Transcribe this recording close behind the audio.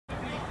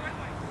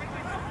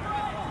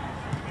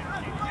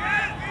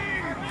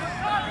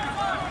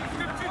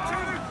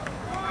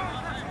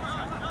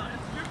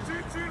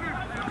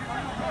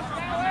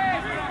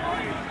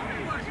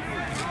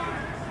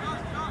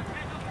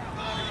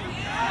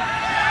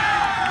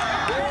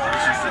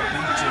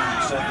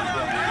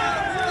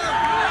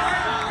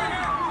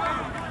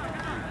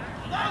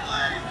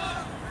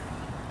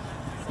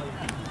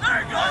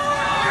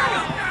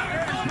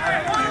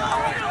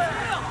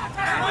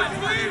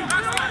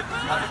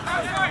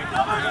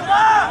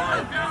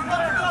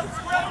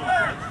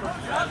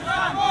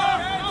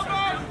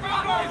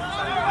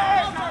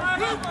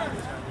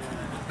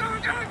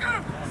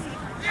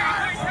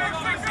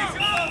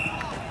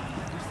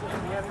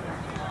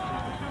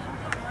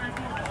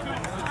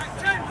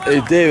Hey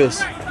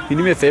Davis, can you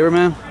do me a favor,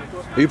 man?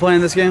 Are you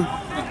playing this game?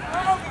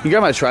 Can you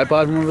grab my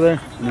tripod from over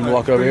there and then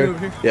walk over here?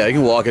 Yeah, you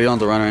can walk it. You don't have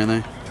to run or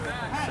anything.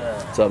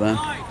 What's up, man?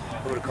 I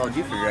would have called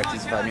you for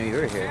directions if I knew you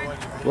were here.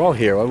 We're all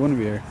here. Why wouldn't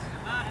we be here?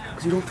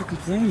 Because you don't fucking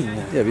play anymore.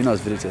 Yeah, but you know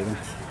it's videotaping.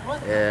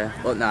 Yeah.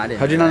 Well, no, I didn't.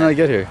 How'd you not know to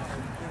get here?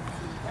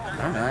 I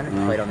don't know. I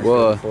never played on this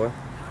game before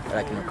that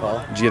I can recall.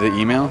 Did you get the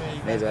email?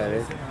 Maybe I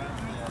did.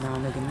 No,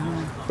 nigga,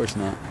 no. Of course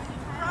not.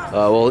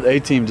 Well,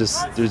 A-team they're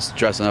just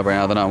dressing up right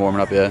now. They're not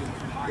warming up yet.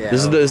 Yeah,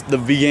 this is the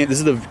V game. This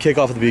is the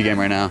kickoff of the B game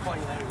right now.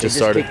 Just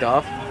started. Kicked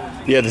off?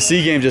 Yeah, the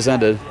C game just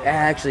ended.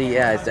 Actually,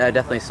 yeah, I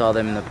definitely saw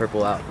them in the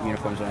purple out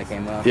uniforms when I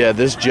came up. Yeah,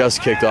 this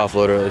just kicked off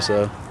literally,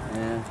 so.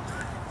 Yeah.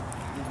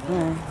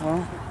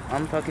 Well,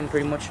 I'm fucking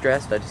pretty much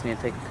stressed. I just need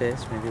to take a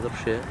piss, maybe a little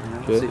shit.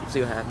 You know? See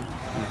what happens.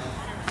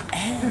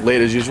 Yeah.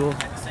 Late as usual?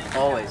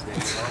 Always,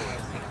 dude.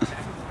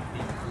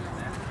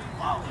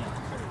 Always.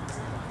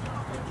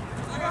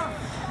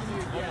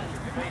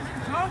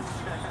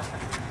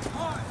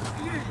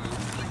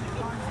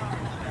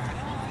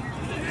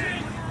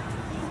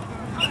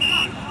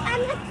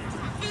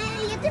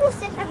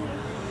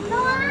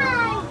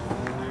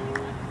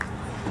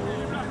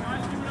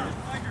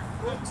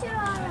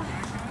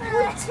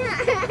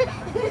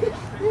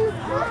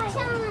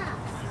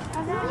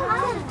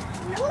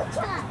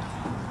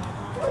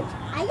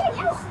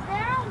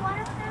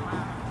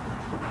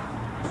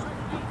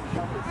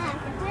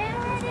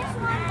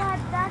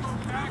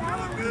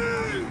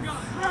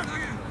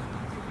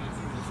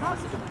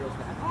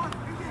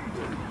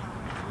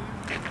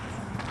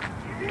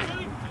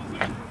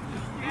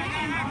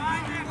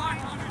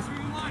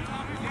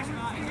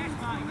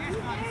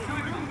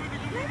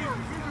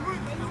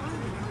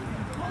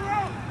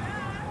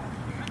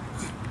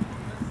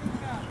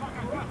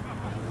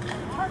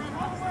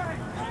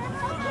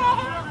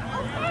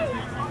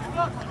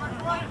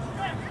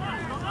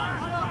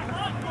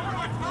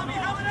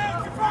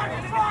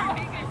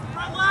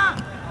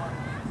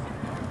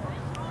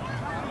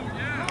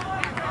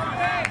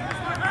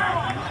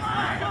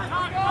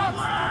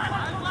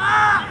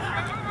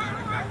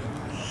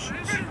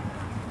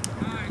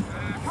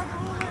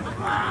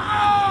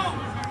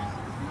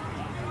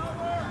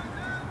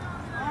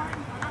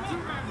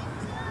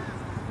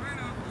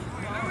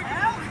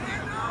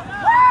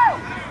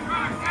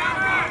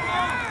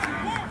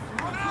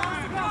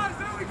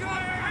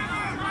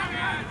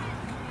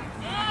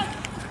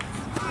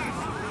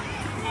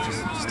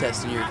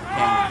 Testing your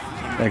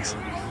camera. Thanks.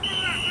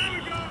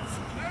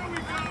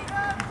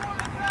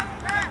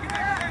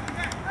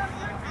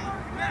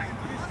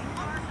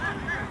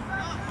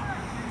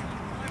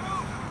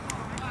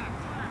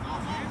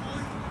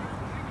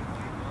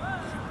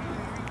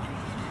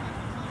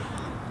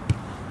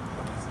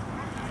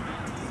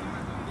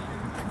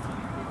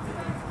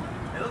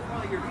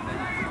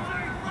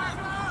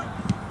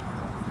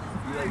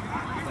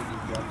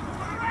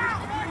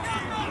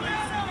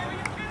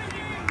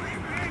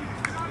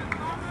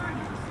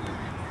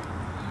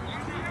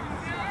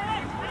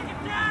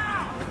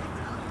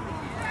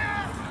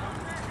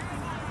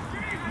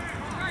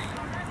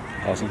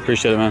 Awesome.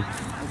 Appreciate it, man.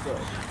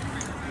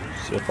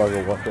 See if I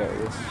can walk out of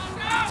this.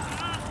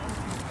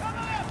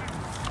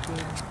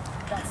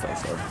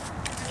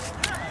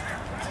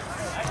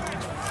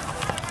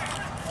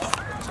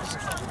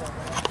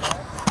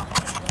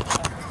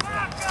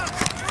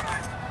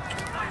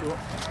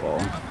 Well,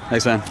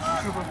 thanks, man.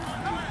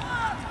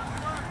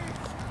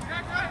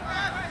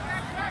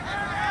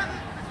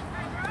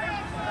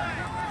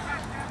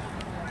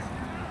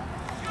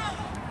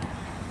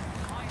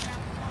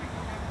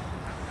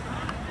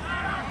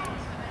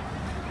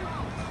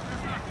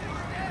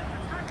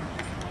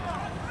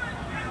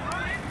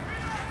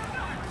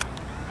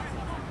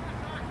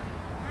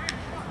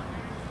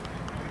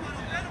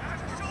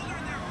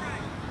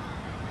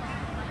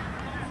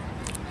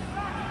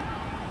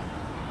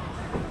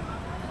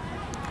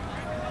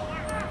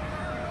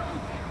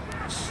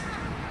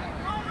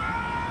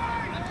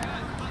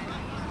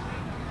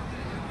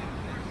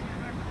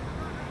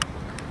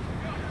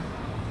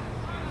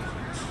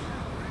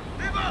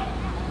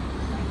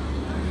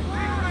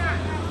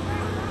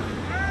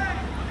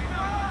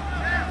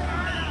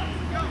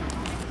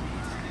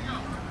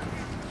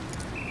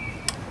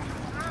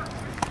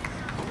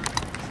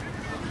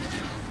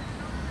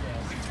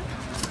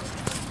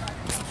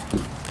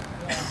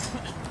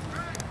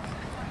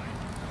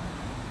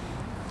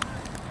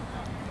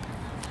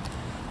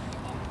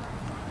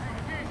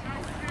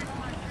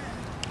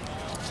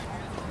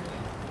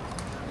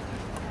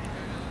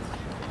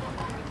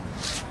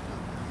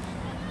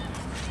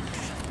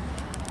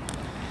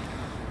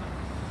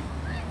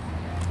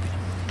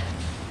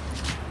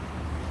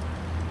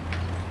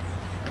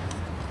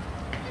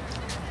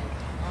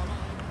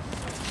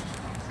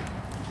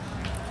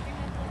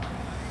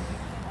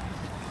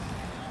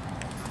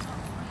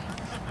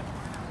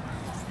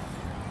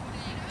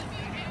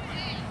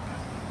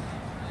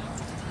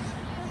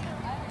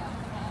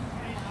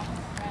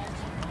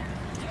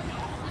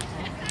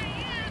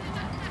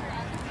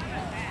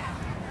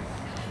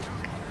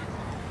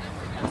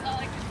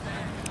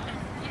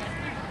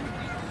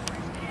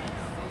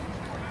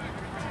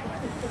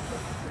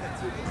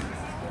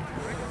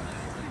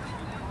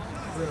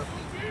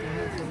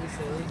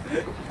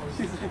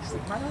 You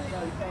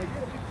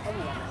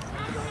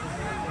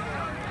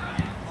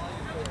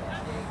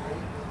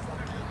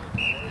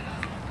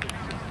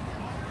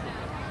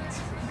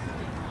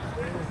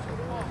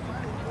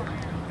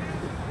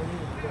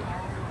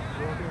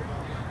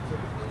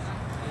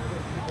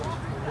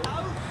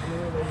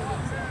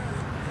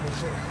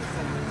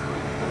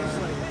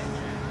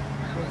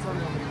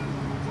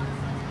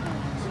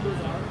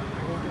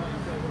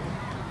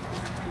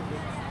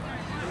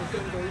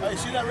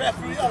see that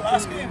referee that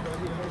last game?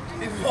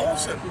 He was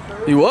awesome.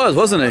 He was,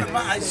 wasn't he?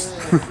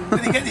 Where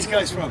did he get these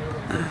guys from?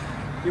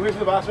 You wait for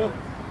the bathroom?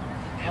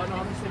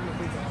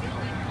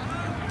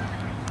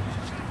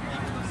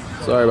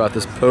 Sorry about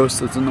this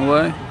post that's in the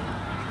way.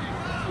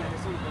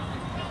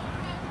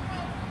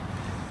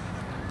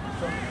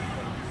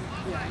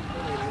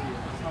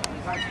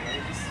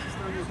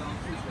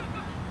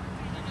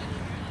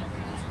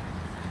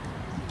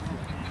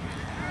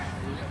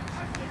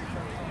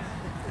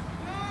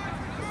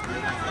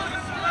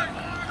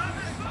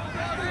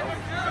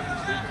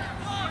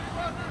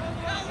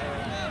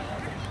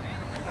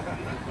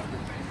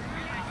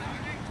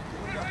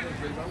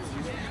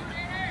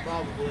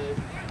 Probably.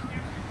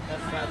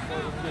 That's fat for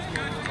the